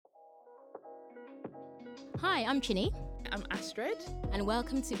Hi, I'm Chinny. I'm Astrid. And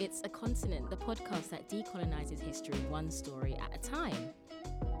welcome to It's a Continent, the podcast that decolonizes history one story at a time.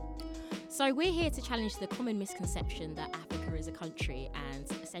 So we're here to challenge the common misconception that Africa is a country and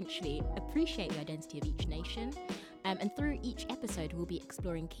essentially appreciate the identity of each nation. And through each episode, we'll be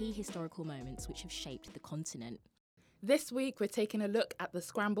exploring key historical moments which have shaped the continent. This week, we're taking a look at the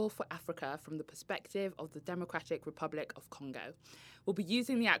scramble for Africa from the perspective of the Democratic Republic of Congo. We'll be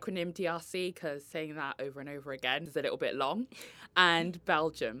using the acronym DRC because saying that over and over again is a little bit long, and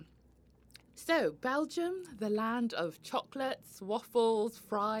Belgium. So, Belgium, the land of chocolates, waffles,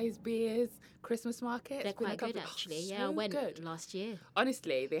 fries, beers, Christmas markets. They're quite good, actually. Yeah, I went last year.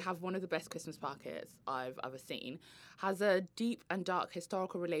 Honestly, they have one of the best Christmas markets I've ever seen. Has a deep and dark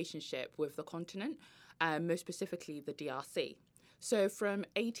historical relationship with the continent, most specifically the DRC. So from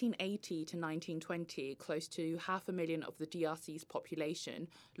 1880 to 1920, close to 500,000 of the DRC's population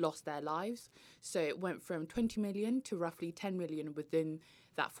lost their lives. So it went from 20 million to roughly 10 million within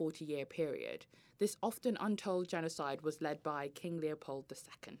that 40-year period. This often untold genocide was led by King Leopold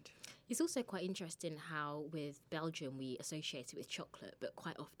II. It's also quite interesting how with Belgium we associate it with chocolate, but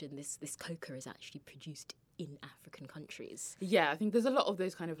quite often this cocoa is actually produced in African countries. Yeah, I think there's a lot of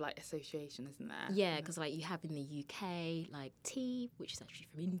those kind of like association, isn't there? Yeah, because like you have in the UK like tea, which is actually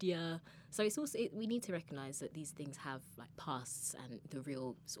from India. So it's also we need to recognise that these things have like pasts and the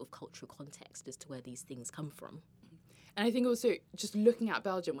real sort of cultural context as to where these things come from. And I think also just looking at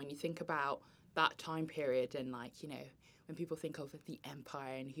Belgium, when you think about that time period and like, you know, when people think of the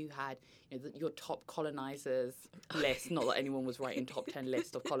empire and who had, you know, your top colonizers list, not that anyone was writing top 10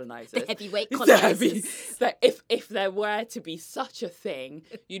 list of colonizers. The heavyweight colonizers. That if there were to be such a thing,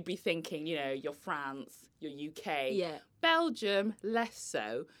 you'd be thinking, you know, your France, your UK, yeah. Belgium, less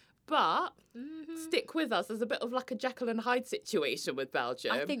so. But stick with us. There's a bit of like a Jekyll and Hyde situation with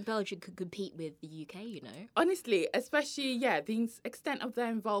Belgium. I think Belgium could compete with the UK, you know. Honestly, especially, the extent of their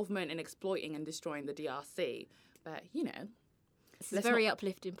involvement in exploiting and destroying the DRC. But, you know. This is a very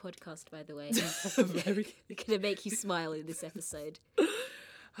uplifting podcast, by the way. Very. We're going to make you smile in this episode.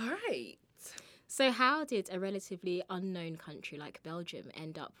 All right. So how did a relatively unknown country like Belgium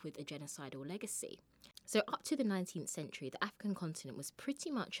end up with a genocidal legacy? So up to the 19th century, the African continent was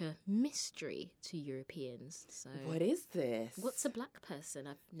pretty much a mystery to Europeans. So what is this? What's a black person?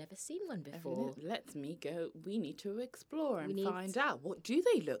 I've never seen one before. Let me go. We need to explore and find out. What do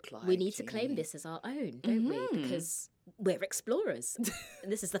they look like? We need to claim this as our own, don't we? Because we're explorers. And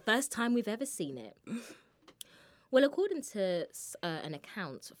this is the first time we've ever seen it. Well, according to an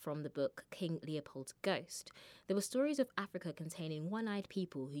account from the book King Leopold's Ghost, there were stories of Africa containing one-eyed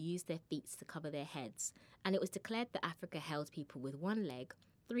people who used their feet to cover their heads, and it was declared that Africa held people with one leg,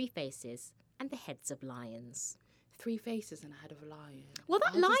 three faces, and the heads of lions. 3 faces and a head of a lion. Well,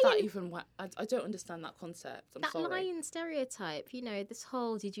 that How lion... does that even... I don't understand that concept. I'm sorry. That lion stereotype, you know, this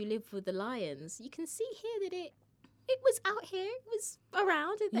whole did you live with the lions? You can see here that it was out here. It was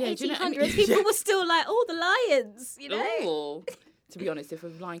around in the 1800s. People were still like, oh, the lions, you know. Ooh. To be honest, if a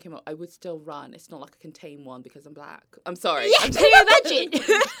lion came up, I would still run. It's not like a contained one because I'm black. I'm sorry. Yeah, can you imagine?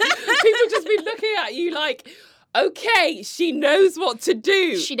 People just be looking at you like, okay, she knows what to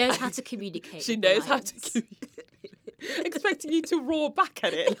do. She knows how to communicate. She knows how to communicate. Expecting you to roar back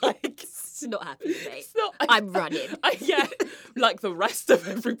at it like... It's not happening, mate. It's not, I'm running. Like the rest of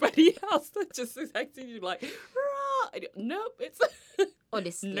everybody else. They're just expecting you like, rah. Nope, it's...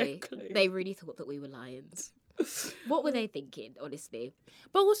 Honestly, they really thought that we were lions. What were they thinking, honestly?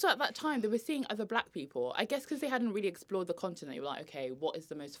 But also at that time, they were seeing other black people. I guess because they hadn't really explored the continent. They were like, okay, what is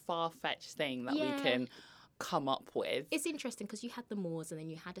the most far-fetched thing that we can come up with? It's interesting because you had the Moors and then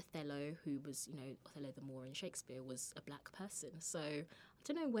you had Othello, who was, you know, Othello the Moor in Shakespeare was a black person. So I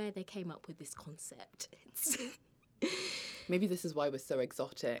don't know where they came up with this concept. Maybe this is why we're so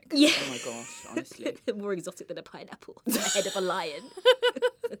exotic. Yeah. Oh my gosh, honestly. More exotic than a pineapple. The head of a lion.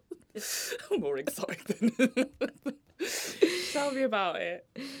 More exotic than... Tell me about it.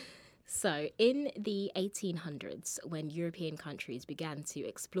 So, in the 1800s, when European countries began to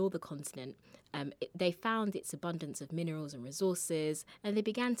explore the continent, they found its abundance of minerals and resources, and they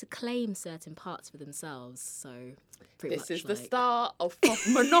began to claim certain parts for themselves. So, this is the start of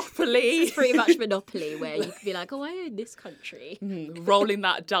monopoly. This is pretty much monopoly, where you can be like, oh, I own this country. Rolling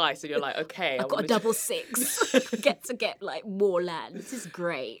that dice, and you're like, okay. I've got a double 6. get like more land. This is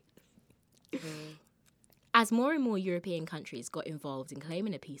great. As more and more European countries got involved in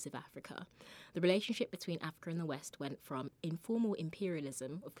claiming a piece of Africa, the relationship between Africa and the West went from informal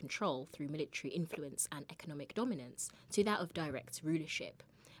imperialism of control through military influence and economic dominance to that of direct rulership.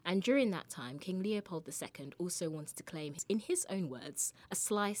 And during that time, King Leopold II also wanted to claim, in his own words, a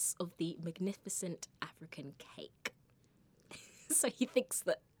slice of the magnificent African African cake. So he thinks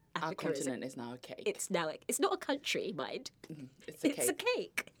that Our Africa continent is now a cake. it's not a country, mind. It's a It's a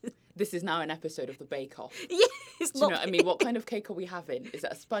cake. This is now an episode of the Bake Off. Yeah, it's Do you not. know what I mean? What kind of cake are we having? Is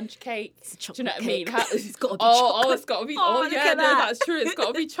it a sponge cake? It's a Do you know what I mean? chocolate cake. It's gotta be oh, chocolate. it's got to be. Oh, Oh, look yeah, at no, that. that's true. It's got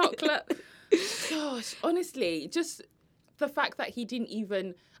to be chocolate. Gosh, honestly, just the fact that he didn't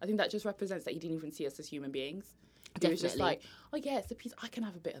even, I think that just represents that he didn't even see us as human beings. He was just Definitely. like, oh yeah, it's a piece. I can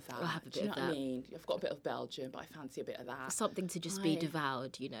have a bit of that. I'll have a Do you bit know of what I that. mean? I've got a bit of Belgium, but I fancy a bit of that. Something to just be Right.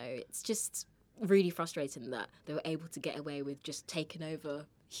 devoured, you know. It's just really frustrating that they were able to get away with just taking over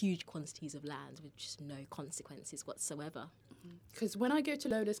huge quantities of land with just no consequences whatsoever. Because when I go to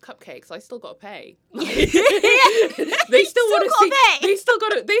Lola's Cupcakes, I still got to pay. They They still want to see. pay. They still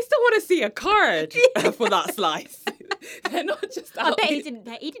want to see a card for that slice. They're not just. I out bet there. he didn't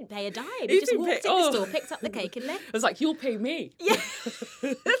pay. He didn't pay a dime. He He just didn't walked pay- in the oh. store, picked up the cake, and left. I was like, you'll pay me. Yeah.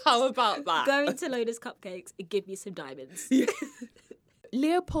 How about that? Go into Loda's Cupcakes and give me some diamonds.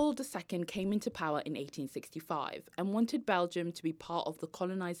 Leopold II came into power in 1865 and wanted Belgium to be part of the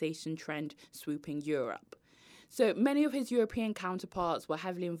colonisation trend swooping Europe. So many of his European counterparts were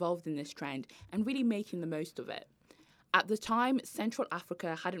heavily involved in this trend and really making the most of it. At the time, Central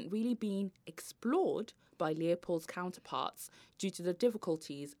Africa hadn't really been explored by Leopold's counterparts due to the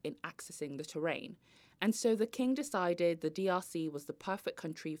difficulties in accessing the terrain. And so the king decided the DRC was the perfect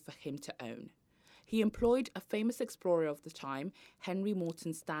country for him to own. He employed a famous explorer of the time, Henry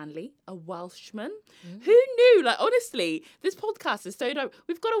Morton Stanley, a Welshman. Who knew? Like, honestly, this podcast is so dope.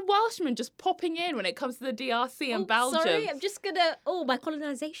 We've got a Welshman just popping in when it comes to the DRC and Belgium. Sorry, I'm just gonna. Oh, my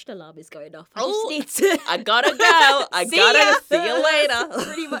colonisation alarm is going off. I Oh, just need to. I gotta go. I See gotta ya. see you later. That's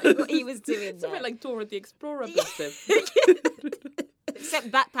pretty much what he was doing It's a there. bit like Dora the Explorer, bless him.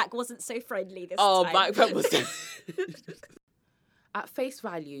 Except backpack wasn't so friendly this Oh, time. backpack was. At face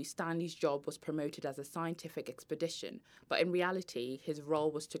value, Stanley's job was promoted as a scientific expedition, but in reality, his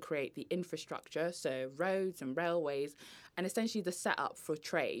role was to create the infrastructure, so roads and railways, and essentially the setup for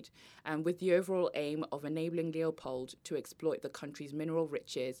trade, and with the overall aim of enabling Leopold to exploit the country's mineral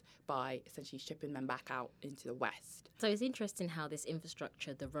riches by essentially shipping them back out into the West. So it's interesting how this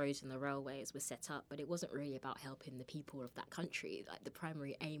infrastructure, the roads and the railways, were set up, but it wasn't really about helping the people of that country. Like the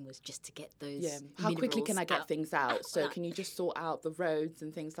primary aim was just to get those. Yeah. How quickly can I get things out? So can you just sort out the roads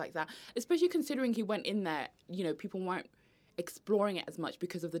and things like that? Especially considering he went in there, you know, people weren't exploring it as much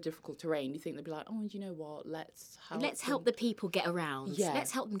because of the difficult terrain. You think they'd be like, oh, you know what? Let's help the people get around. Yeah.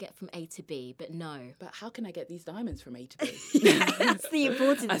 Let's help them get from A to B. But no, But how can I get these diamonds from A to B? that's the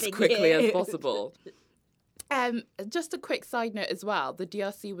important As thing. quickly here. as possible. Just a quick side note as well, the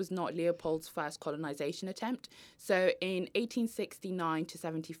DRC was not Leopold's first colonisation attempt. So in 1869 to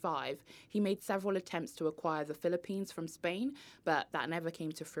 75, he made several attempts to acquire the Philippines from Spain, but that never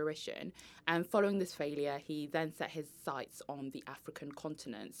came to fruition. And following this failure, he then set his sights on the African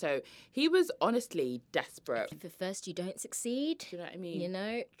continent. So he was honestly desperate. If at first you don't succeed, Do you know what I mean? you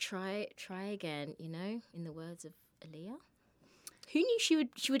know, try again. You know, in the words of Aaliyah. Who knew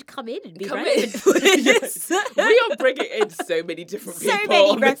she would come in and be Come relevant in. for this? We are bringing in so many different So people many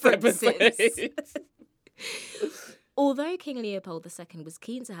on this references. episode. Although King Leopold II was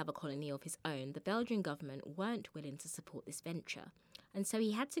keen to have a colony of his own, the Belgian government weren't willing to support this venture, and so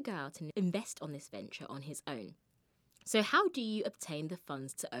he had to go out and invest on this venture on his own. So how do you obtain the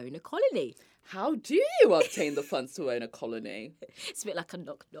funds to own a colony? How do you obtain the funds to own a colony? It's a bit like a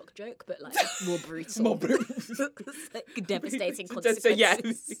knock-knock joke, but like more brutal. More brutal. It's like devastating Just consequences. say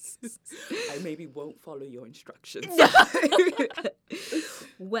yes. I maybe won't follow your instructions.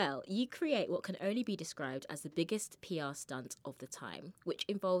 Well, you create what can only be described as the biggest PR stunt of the time, which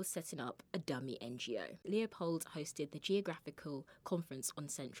involves setting up a dummy NGO. Leopold hosted the Geographical Conference on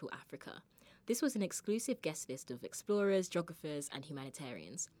Central Africa. This was an exclusive guest list of explorers, geographers, and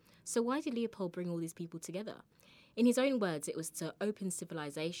humanitarians. So why did Leopold bring all these people together? In his own words, it was to open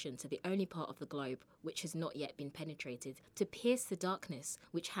civilization to the only part of the globe which has not yet been penetrated. To pierce the darkness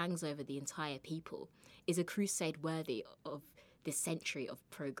which hangs over the entire people is a crusade worthy of this century of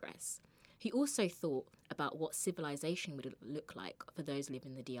progress. He also thought about what civilization would look like for those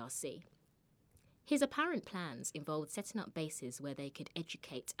living in the DRC. His apparent plans involved setting up bases where they could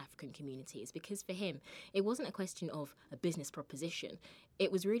educate African communities because for him, it wasn't a question of a business proposition.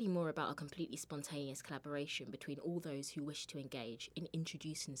 It was really more about a completely spontaneous collaboration between all those who wished to engage in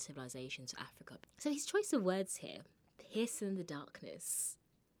introducing civilization to Africa. So his choice of words here, piercing the darkness,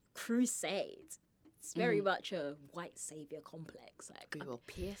 crusade, it's very much a white saviour complex. Like, We will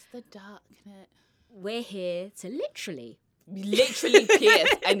pierce the darkness. we're here to literally Pierce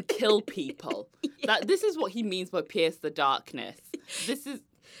and kill people. This is what he means by pierce the darkness. This is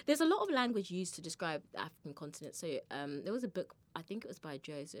There's a lot of language used to describe the African continent. So there was a book, I think it was by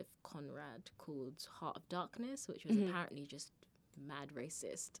Joseph Conrad, called Heart of Darkness, which was apparently just mad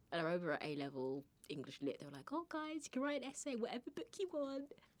racist. And I remember at A-level English Lit, they were like, oh, guys, you can write an essay, whatever book you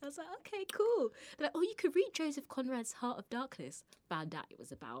want. I was like, okay, cool. They're like, oh, you could read Joseph Conrad's Heart of Darkness. Found out it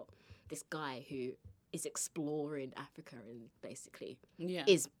was about this guy who is exploring Africa and basically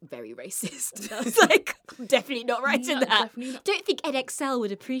is very racist. And I was like, I'm definitely not writing that. Not. Don't think EdXL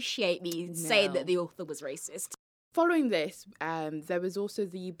would appreciate me saying that the author was racist. Following this, there was also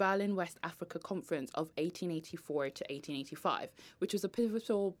the Berlin West Africa Conference of 1884 to 1885, which was a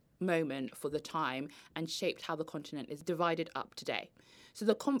pivotal moment for the time and shaped how the continent is divided up today. So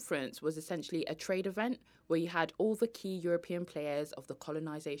the conference was essentially a trade event where you had all the key European players of the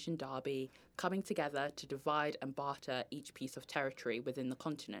colonization derby coming together to divide and barter each piece of territory within the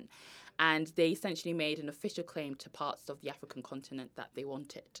continent. And they essentially made an official claim to parts of the African continent that they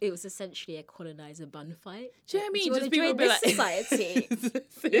wanted. It was essentially a colonizer bun fight. Do you know what I mean? Do you want to join this society?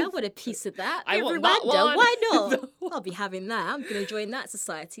 I want a piece of that. I want that one. Why not? I'll be having that. I'm going to join that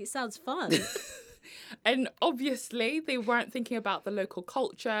society. It sounds fun. And obviously, they weren't thinking about the local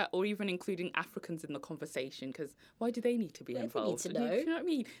culture or even including Africans in the conversation, because why do they need to be involved? They need to know. You know what I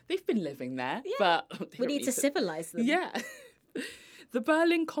mean? They've been living there, yeah. but we need to civilise them. Yeah. The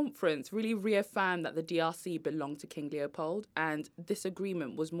Berlin Conference really reaffirmed that the DRC belonged to King Leopold, and this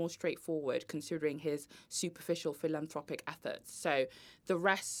agreement was more straightforward considering his superficial philanthropic efforts. So the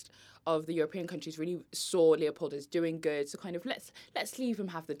rest of the European countries really saw Leopold as doing good, so kind of let's leave him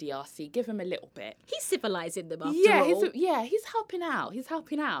have the DRC, give him a little bit. He's civilising them after all. He's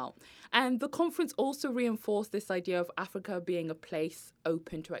helping out. And the conference also reinforced this idea of Africa being a place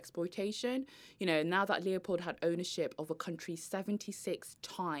open to exploitation. You know, now that Leopold had ownership of a country 76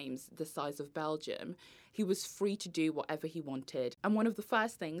 times the size of Belgium, he was free to do whatever he wanted. And one of the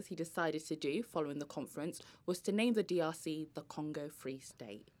first things he decided to do following the conference was to name the DRC the Congo Free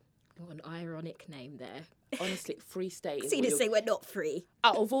State. What an ironic name there. Honestly, Free State. See to say we're not free.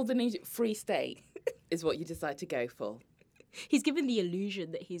 Out of all the names, Free State is what you decide to go for. He's given the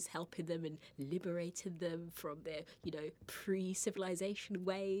illusion that he's helping them and liberating them from their, pre-civilization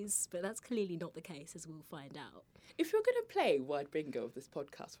ways. But that's clearly not the case, as we'll find out. If you're going to play word bingo of this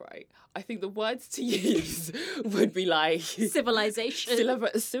podcast, right, I think the words to use would be like... Civilization.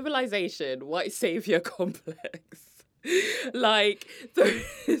 Civilization, white saviour complex. Like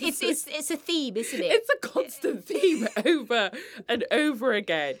it's a theme, isn't it? It's a constant theme over and over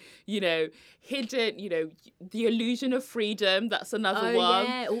again. Hidden, the illusion of freedom, that's another one.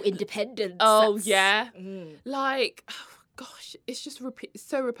 Yeah, independence. Yeah. Like, gosh, it's just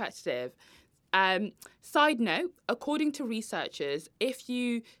so repetitive. Side note, according to researchers, if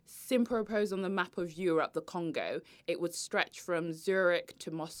you superimpose on the map of Europe the Congo, it would stretch from Zurich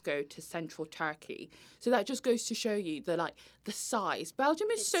to Moscow to central Turkey. So that just goes to show you the size. Belgium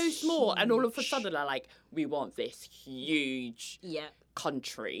is so small, and all of a sudden they're like, we want this huge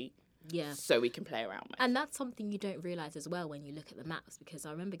country. Yeah. So we can play around with. And that's something you don't realise as well when you look at the maps, because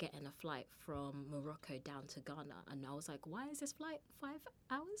I remember getting a flight from Morocco down to Ghana and I was like, why is this flight 5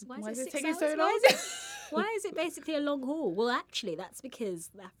 hours? Why is it 6 hours? So long? Why is it basically a long haul? Well, actually, that's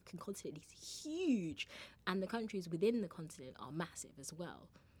because the African continent is huge and the countries within the continent are massive as well.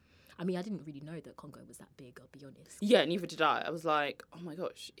 I mean, I didn't really know that Congo was that big, I'll be honest. Yeah, neither did I. I was like, oh my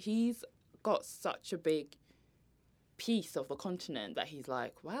gosh, he's got such a big piece of the continent that he's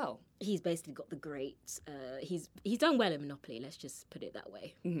like, wow. He's basically got the great... he's done well in Monopoly, let's just put it that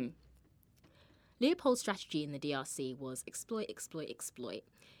way. Mm-hmm. Leopold's strategy in the DRC was exploit, exploit, exploit.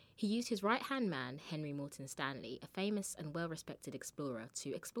 He used his right-hand man, Henry Morton Stanley, a famous and well-respected explorer,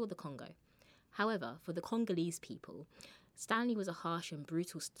 to explore the Congo. However, for the Congolese people, Stanley was a harsh and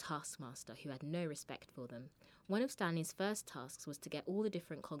brutal taskmaster who had no respect for them. One of Stanley's first tasks was to get all the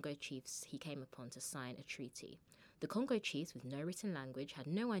different Congo chiefs he came upon to sign a treaty. The Congo chiefs, with no written language, had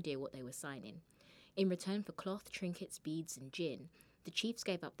no idea what they were signing. In return for cloth, trinkets, beads and gin, the chiefs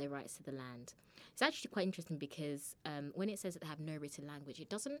gave up their rights to the land. It's actually quite interesting because when it says that they have no written language, it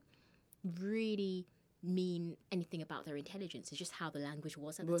doesn't really mean anything about their intelligence. It's just how the language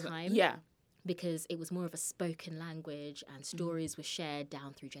was at the time. Yeah. Because it was more of a spoken language and stories were shared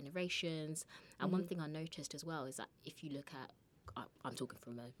down through generations. And one thing I noticed as well is that if you look at, I'm talking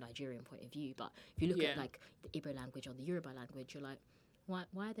from a Nigerian point of view, but if you look at like the Igbo language or the Yoruba language, you're like, why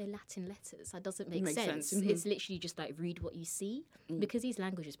are they Latin letters? That doesn't make sense. Mm-hmm. It's literally just like read what you see, because these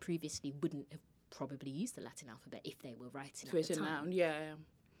languages previously wouldn't have probably used the Latin alphabet if they were writing at the time. Down. Yeah.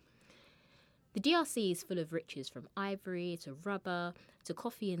 The DRC is full of riches, from ivory to rubber to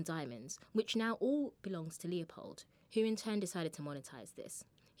coffee and diamonds, which now all belongs to Leopold, who in turn decided to monetize this.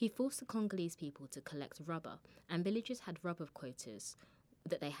 He forced the Congolese people to collect rubber, and villagers had rubber quotas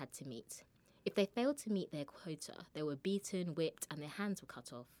that they had to meet. If they failed to meet their quota, they were beaten, whipped, and their hands were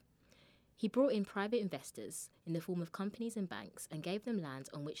cut off. He brought in private investors in the form of companies and banks and gave them land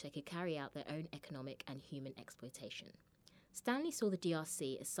on which they could carry out their own economic and human exploitation. Stanley saw the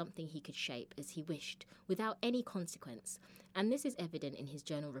DRC as something he could shape as he wished, without any consequence, and this is evident in his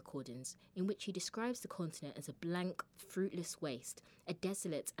journal recordings, in which he describes the continent as a blank, fruitless waste, a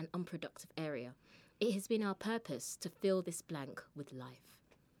desolate and unproductive area. It has been our purpose to fill this blank with life.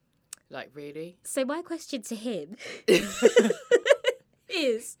 Like, really? So my question to him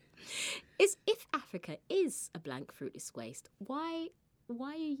is if Africa is a blank, fruitless waste, why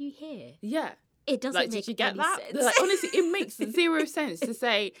are you here? Yeah. It doesn't Like, make did you get any that? sense. Like, honestly, it makes zero sense to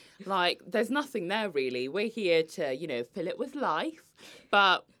say, like, there's nothing there really. We're here to, you know, fill it with life.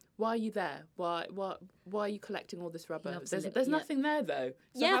 But why are you there? Why are you collecting all this rubber? There's nothing there though.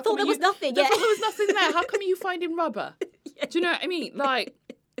 So Yeah, how I thought come there was nothing. I Yeah. thought there was nothing there. How come are you finding rubber? Do you know what I mean? Like,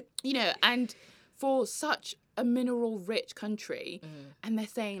 you know, and for such a mineral rich country, and they're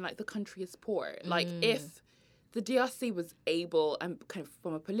saying like the country is poor. Like if the DRC was able, and kind of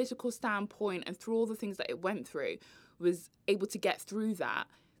from a political standpoint and through all the things that it went through, was able to get through that,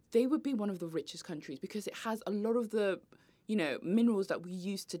 they would be one of the richest countries because it has a lot of the, you know, minerals that we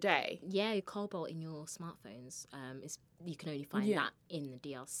use today. Yeah, cobalt in your smartphones. You can only find that in the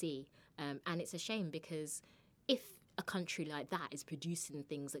DRC. And it's a shame because if a country like that is producing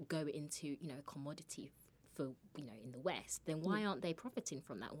things that go into, you know, a commodity for, you know, in the West, then why aren't they profiting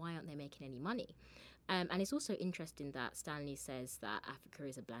from that? Why aren't they making any money? And it's also interesting that Stanley says that Africa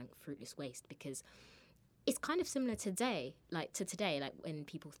is a blank, fruitless waste because it's kind of similar today, like when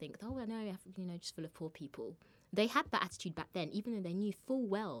people think, oh, I know, Africa, you know, just full of poor people. They had that attitude back then, even though they knew full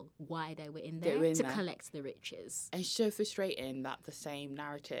well why they were in there to collect the riches. And it's so frustrating that the same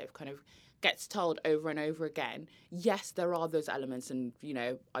narrative kind of gets told over and over again. Yes, there are those elements, and, you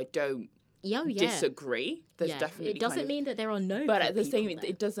know, I don't disagree. There's definitely it doesn't mean that there are no. But at the same, there.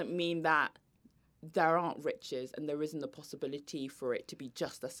 it doesn't mean that there aren't riches and there isn't the possibility for it to be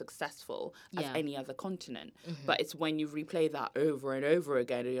just as successful as any other continent. But it's when you replay that over and over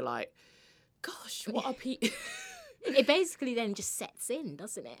again, and you're like, gosh, what are people? It basically then just sets in,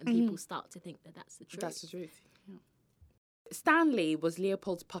 doesn't it? And people start to think that that's the truth. That's the truth. Yeah. Stanley was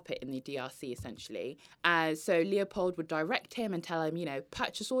Leopold's puppet in the DRC, essentially. So Leopold would direct him and tell him, you know,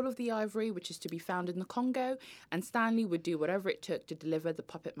 purchase all of the ivory, which is to be found in the Congo, and Stanley would do whatever it took to deliver the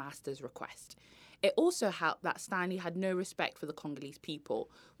puppet master's request. It also helped that Stanley had no respect for the Congolese people,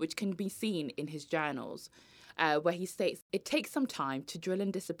 which can be seen in his journals, where he states, it takes some time to drill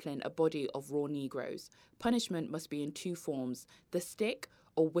and discipline a body of raw Negroes. Punishment must be in two forms, the stick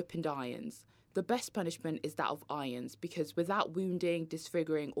or whip and irons. The best punishment is that of irons, because without wounding,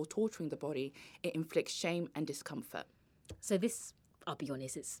 disfiguring or torturing the body, it inflicts shame and discomfort. So this, I'll be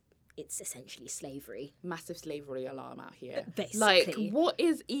honest, it's essentially slavery. Massive slavery alarm out here. Basically. Like, what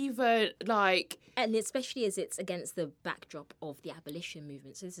is even, like... And especially as it's against the backdrop of the abolition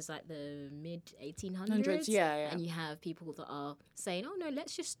movement. So this is like the mid-1800s. Yeah. And you have people that are saying, oh, no,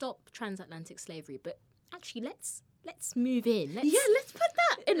 let's just stop transatlantic slavery. But actually, let's move in. Let's put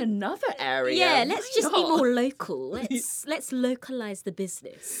that in another area. Yeah, let's just be more local. Let's localize the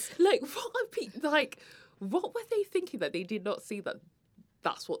business. Like, what were they thinking that they did not see that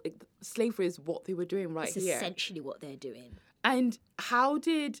that's what slavery is, what they were doing it's here? Essentially what they're doing. And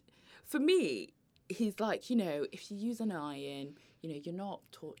for me, he's like, you know, if you use an iron, you know, you're not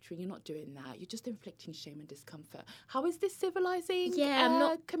torturing, you're not doing that. You're just inflicting shame and discomfort. How is this civilizing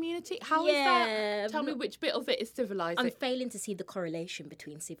community? How is that? Tell me which bit of it is civilizing. I'm failing to see the correlation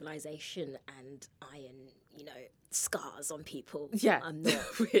between civilization and iron, you know, scars on people. Yeah. I'm not.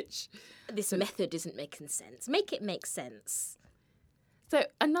 This method isn't making sense. Make it make sense. So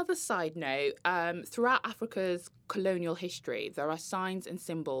another side note, throughout Africa's colonial history, there are signs and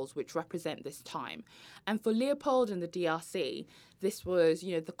symbols which represent this time. And for Leopold and the DRC, this was,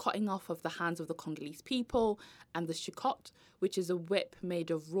 you know, the cutting off of the hands of the Congolese people, and the chicotte, which is a whip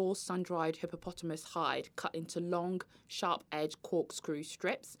made of raw sun-dried hippopotamus hide cut into long, sharp-edged corkscrew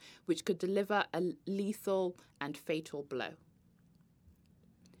strips, which could deliver a lethal and fatal blow.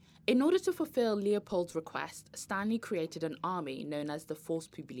 In order to fulfill Leopold's request, Stanley created an army known as the Force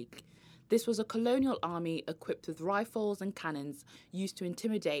Publique. This was a colonial army equipped with rifles and cannons used to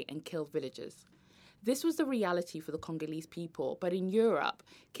intimidate and kill villagers. This was the reality for the Congolese people, but in Europe,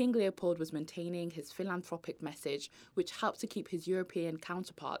 King Leopold was maintaining his philanthropic message, which helped to keep his European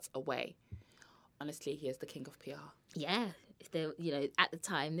counterparts away. Honestly, he is the king of PR. Yeah, At the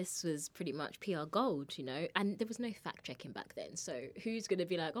time, this was pretty much PR gold, and there was no fact checking back then. So who's going to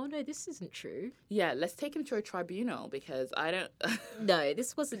be like, oh no, this isn't true? Yeah, let's take him to a tribunal because I don't. No,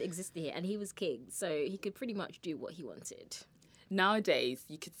 this wasn't existing here, and he was king, so he could pretty much do what he wanted. Nowadays,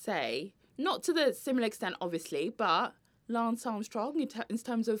 you could say, not to the similar extent, obviously, but Lance Armstrong in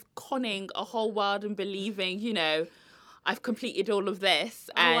terms of conning a whole world and believing, I've completed all of this.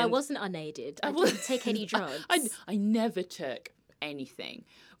 And I wasn't unaided. I didn't take any drugs. I never took anything.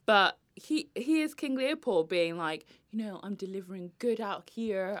 But he is King Leopold being like, I'm delivering good out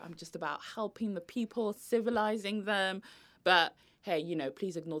here. I'm just about helping the people, civilizing them. But hey,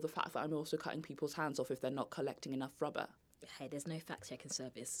 please ignore the fact that I'm also cutting people's hands off if they're not collecting enough rubber. Hey, there's no fact-checking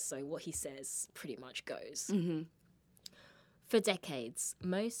service, so what he says pretty much goes. Mm-hmm. For decades,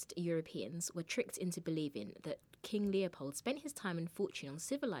 most Europeans were tricked into believing that King Leopold spent his time and fortune on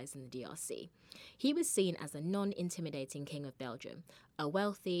civilizing the DRC. He was seen as a non-intimidating king of Belgium, a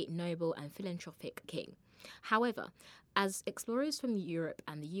wealthy, noble and philanthropic king. However, as explorers from Europe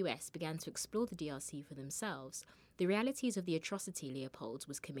and the US began to explore the DRC for themselves, the realities of the atrocity Leopold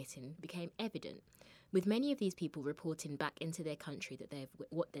was committing became evident, with many of these people reporting back into their country that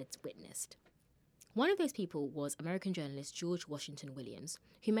what they'd witnessed. One of those people was American journalist George Washington Williams,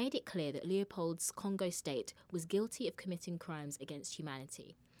 who made it clear that Leopold's Congo state was guilty of committing crimes against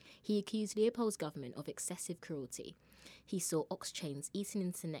humanity. He accused Leopold's government of excessive cruelty. He saw ox chains eating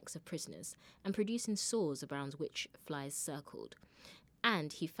into the necks of prisoners and producing sores around which flies circled.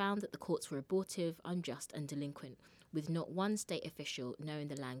 And he found that the courts were abortive, unjust and delinquent, with not one state official knowing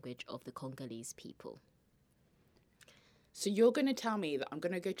the language of the Congolese people. So you're going to tell me that I'm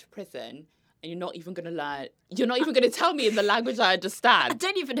going to go to prison and you're not even going to tell me in the language I understand. I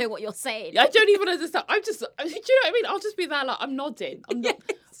don't even know what you're saying. I don't even understand. Do you know what I mean? I'll just be there like, I'm nodding. I'm not.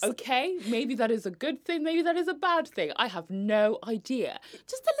 Yes. Okay, maybe that is a good thing. Maybe that is a bad thing. I have no idea.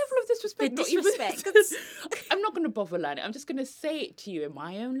 Just the level of disrespect. I'm not going to bother learning. I'm just going to say it to you in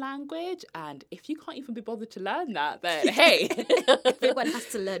my own language. And if you can't even be bothered to learn that, then hey. Everyone has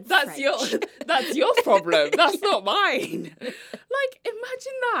to learn French. That's your problem. That's not mine. Like,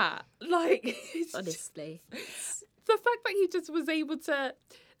 imagine that. Like, honestly. The fact that he just was able to,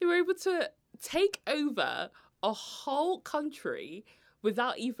 they were able to take over a whole country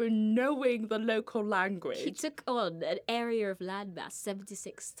without even knowing the local language. He took on an area of landmass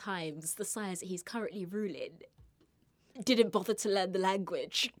 76 times the size that he's currently ruling. Didn't bother to learn the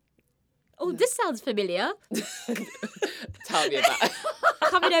language. Oh, this sounds familiar. Tell me about it.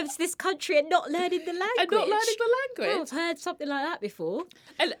 Coming over to this country and not learning the language. Oh, I've heard something like that before.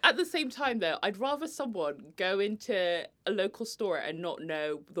 And at the same time, though, I'd rather someone go into a local store and not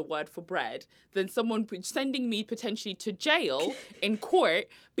know the word for bread than someone sending me potentially to jail in court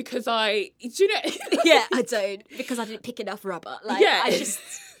because do you know? Yeah, I don't. Because I didn't pick enough rubber. Like, yeah.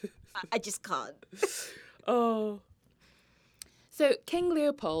 I just can't. Oh. So King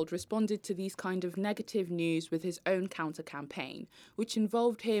Leopold responded to these kind of negative news with his own counter-campaign, which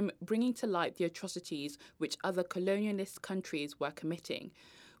involved him bringing to light the atrocities which other colonialist countries were committing,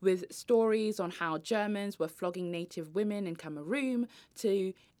 with stories on how Germans were flogging native women in Cameroon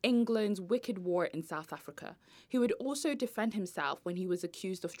to England's wicked war in South Africa. He would also defend himself when he was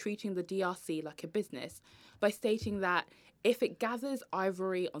accused of treating the DRC like a business by stating that if it gathers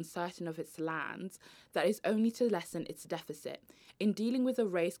ivory on certain of its lands, that is only to lessen its deficit. In dealing with a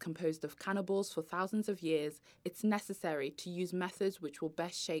race composed of cannibals for thousands of years, it's necessary to use methods which will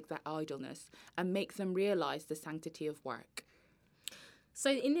best shake their idleness and make them realise the sanctity of work.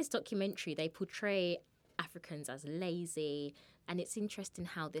 So in this documentary, they portray Africans as lazy, and it's interesting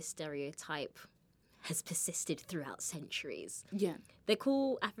how this stereotype has persisted throughout centuries. Yeah. They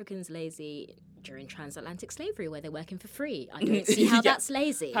call Africans lazy during transatlantic slavery where they're working for free. I don't see how that's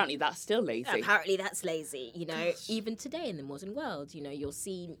lazy. Apparently that's still lazy. Even today in the modern world, you'll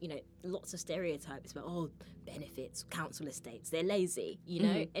see, lots of stereotypes about, benefits, council estates, they're lazy,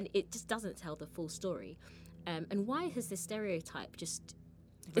 and it just doesn't tell the full story. And why has this stereotype just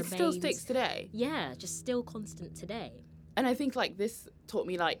It still sticks today. Yeah, just still constant today. And I think this taught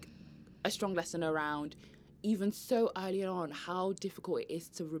me a strong lesson around even so early on how difficult it is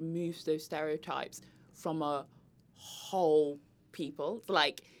to remove those stereotypes from a whole people.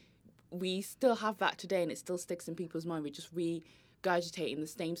 We still have that today and it still sticks in people's mind. We just regurgitating the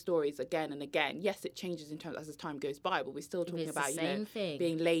same stories again and again. Yes, it changes in terms as time goes by, but we're still talking about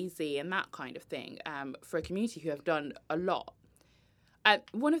being lazy and that kind of thing for a community who have done a lot.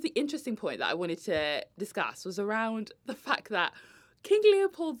 One of the interesting points that I wanted to discuss was around the fact that King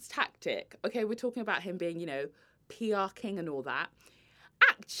Leopold's tactic, okay, we're talking about him being, PR king and all that.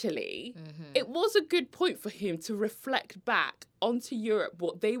 actually, it was a good point for him to reflect back onto Europe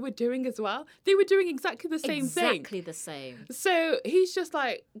what they were doing as well. They were doing exactly the same thing. Exactly the same. So he's just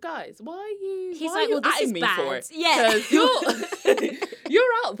like, guys, why are you? He's why like, are you well, this atting is me bad. for it? Yeah. 'Cause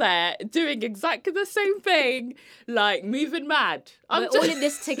you're out there doing exactly the same thing, like moving mad. We're all in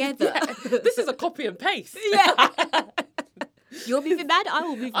this together. Yeah, this is a copy and paste. Yeah. You're moving mad, I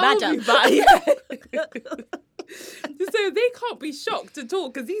will move madder. I'll be mad. Yeah. So they can't be shocked at all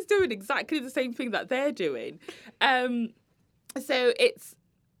because he's doing exactly the same thing that they're doing. So it's,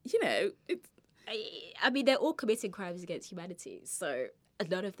 it's. I mean, they're all committing crimes against humanity, so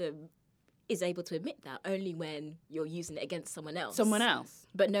none of them is able to admit that, only when you're using it against someone else.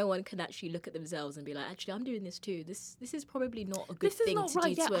 But no one can actually look at themselves and be like, actually, I'm doing this too. This is probably not a good thing to do to another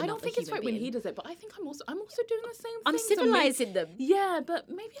human being. I don't think it's right when he does it, but I think I'm also doing the same thing. I'm civilizing them. Yeah, but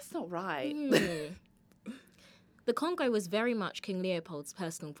maybe it's not right. The Congo was very much King Leopold's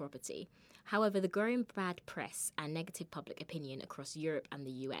personal property. However, the growing bad press and negative public opinion across Europe and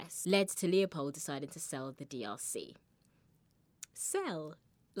the US led to Leopold deciding to sell the DRC. Sell?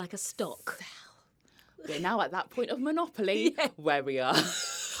 Like a stock. We're now at that point of monopoly where we are.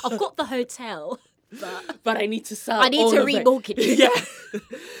 I've got the hotel, but I need to sell. I need to remortgage it. Yeah.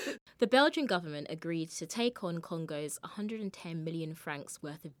 The Belgian government agreed to take on Congo's 110 million francs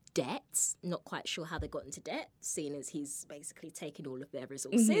worth of debts. Not quite sure how they got into debt, seeing as he's basically taken all of their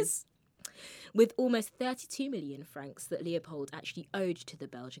resources. With almost 32 million francs that Leopold actually owed to the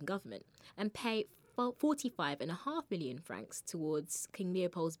Belgian government, and pay 45.5 million francs towards King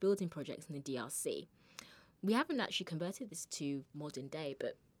Leopold's building projects in the DRC. We haven't actually converted this to modern day,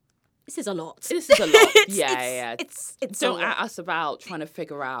 but this is a lot. This is a lot. Yeah. It's Don't at us about trying to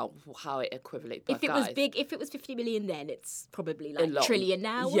figure out how it equates. If it was big, if it was 50 million then, it's probably like a trillion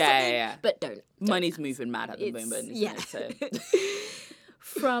now or something. Yeah. But don't. Money's moving mad at the moment. Yeah. So.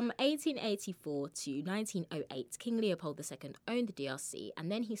 From 1884 to 1908, King Leopold II owned the DRC,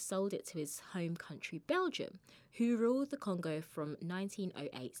 and then he sold it to his home country, Belgium, who ruled the Congo from 1908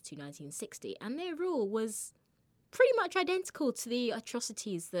 to 1960. And their rule was pretty much identical to the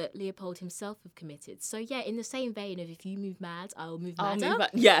atrocities that Leopold himself have committed. So, yeah, in the same vein of if you move mad, I'll move madder.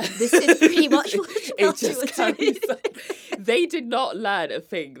 Yeah. This is pretty much what it just carries on. They did not learn a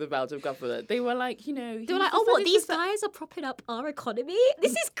thing, the Belgian government. They were like, they were like, oh, what, these guys are propping up our economy?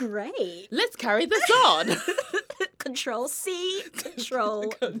 This is great. Let's carry this on. Control C,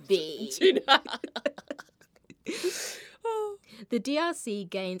 Control V. The DRC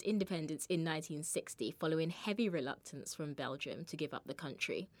gained independence in 1960 following heavy reluctance from Belgium to give up the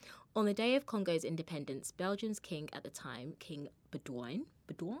country. On the day of Congo's independence, Belgium's king at the time, King Baudouin.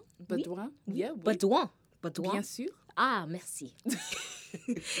 Baudouin? Yeah. Baudouin. Bien sûr. Ah, merci.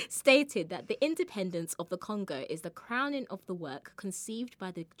 Stated that the independence of the Congo is the crowning of the work conceived by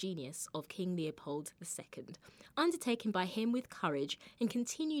the genius of King Leopold II, undertaken by him with courage and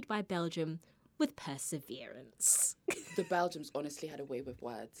continued by Belgium with perseverance. The Belgians honestly had a way with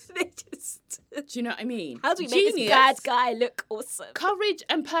words. They just... Do you know what I mean? How do we make this bad guy look awesome? Courage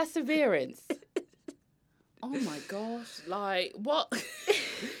and perseverance. Oh my gosh. Like, what?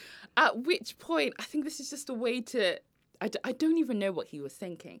 At which point, I think this is just a way to... I don't even know what he was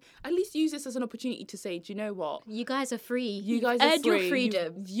thinking. At least use this as an opportunity to say, do you know what? You guys are free. You guys are earned free. your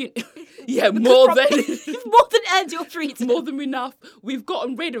freedom. Yeah, more than... You've more than earned your freedom. More than enough. We've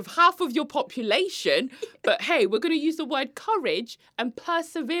gotten rid of half of your population. But hey, we're going to use the word courage and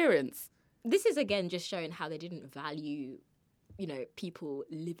perseverance. This is, again, just showing how they didn't value, people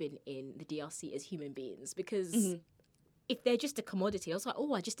living in the DRC as human beings. Because... if they're just a commodity, I was like,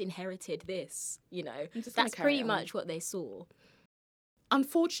 oh, I just inherited this, That's pretty much what they saw.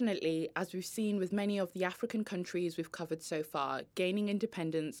 Unfortunately, as we've seen with many of the African countries we've covered so far, gaining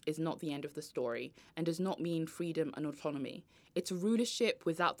independence is not the end of the story and does not mean freedom and autonomy. It's a rulership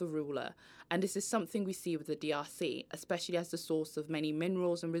without the ruler, and this is something we see with the DRC, especially as the source of many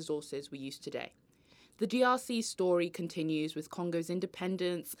minerals and resources we use today. The DRC story continues with Congo's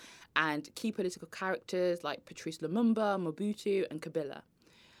independence and key political characters like Patrice Lumumba, Mobutu, and Kabila.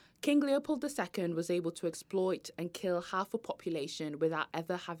 King Leopold II was able to exploit and kill half a population without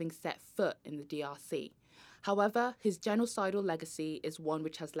ever having set foot in the DRC. However, his genocidal legacy is one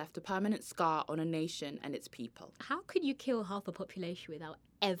which has left a permanent scar on a nation and its people. How could you kill half a population without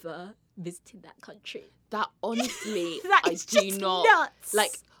ever visiting that country? That honestly, that is just nuts.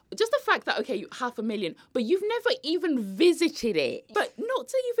 Like, just the fact that, okay, 500,000, but you've never even visited it. But not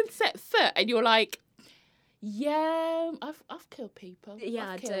to even set foot. And you're like, yeah, I've killed people. Yeah,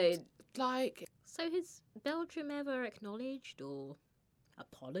 I don't. Like... So has Belgium ever acknowledged or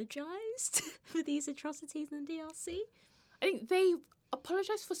apologised for these atrocities in the DRC? I think they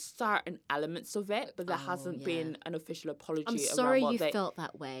apologized for certain elements of it, but there hasn't been an official apology. I'm sorry around you felt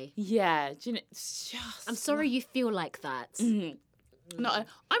that way. Yeah, do you know, it's just... I'm sorry you feel like that. No,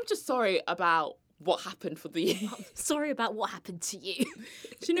 I'm just sorry about what happened for the... Sorry about what happened to you.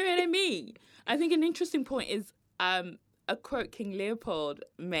 Do you know what I mean? I think an interesting point is a quote King Leopold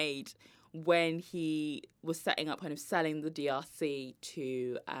made when he was setting up kind of selling the DRC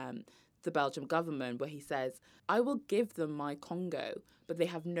to the Belgian government, where he says, "I will give them my Congo, but they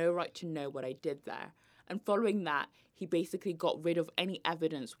have no right to know what I did there." And following that, he basically got rid of any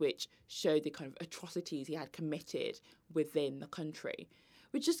evidence which showed the kind of atrocities he had committed within the country.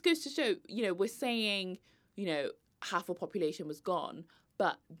 Which just goes to show, you know, we're saying, you know, half a population was gone,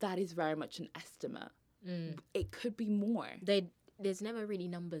 but that is very much an estimate. It could be more. There's never really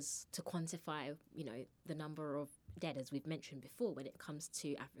numbers to quantify, you know, the number of dead, as we've mentioned before, when it comes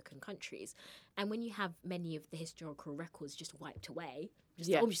to African countries. And when you have many of the historical records just wiped away,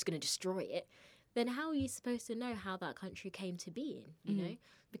 I'm just going to destroy it, then how are you supposed to know how that country came to be in, you know?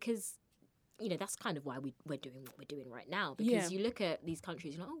 Because, you know, that's kind of why we're doing what we're doing right now. Because you look at these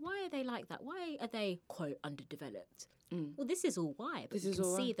countries, you're like, oh, why are they like that? Why are they, quote, underdeveloped? Well, this is all why. But you can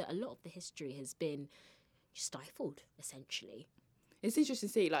see that a lot of the history has been stifled, essentially. It's interesting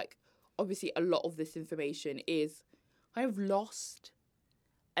to see, like, obviously a lot of this information is kind of lost.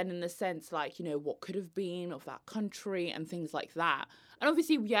 And in the sense, like, you know, what could have been of that country and things like that. And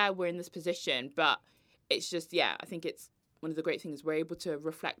obviously, we're in this position, but it's just, I think it's one of the great things. We're able to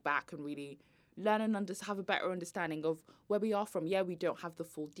reflect back and really learn and have a better understanding of where we are from. Yeah, we don't have the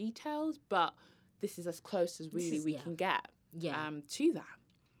full details, but this is as close as we can get to that.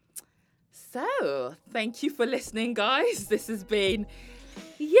 So, thank you for listening, guys. This has been,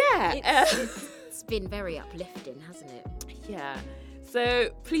 it's been very uplifting, hasn't it? Yeah. So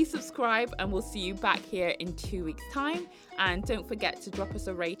please subscribe and we'll see you back here in 2 weeks' time. And don't forget to drop us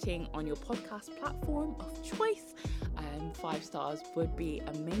a rating on your podcast platform of choice. 5 stars would be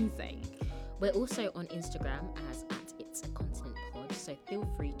amazing. We're also on Instagram as @It'sAContinentPod, so feel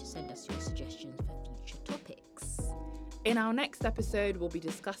free to send us your suggestions for future topics. In our next episode, we'll be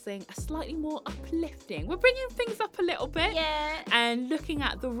discussing a slightly more uplifting. We're bringing things up a little bit. Yeah. And looking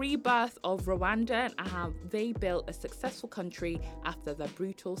at the rebirth of Rwanda and how they built a successful country after the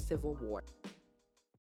brutal civil war.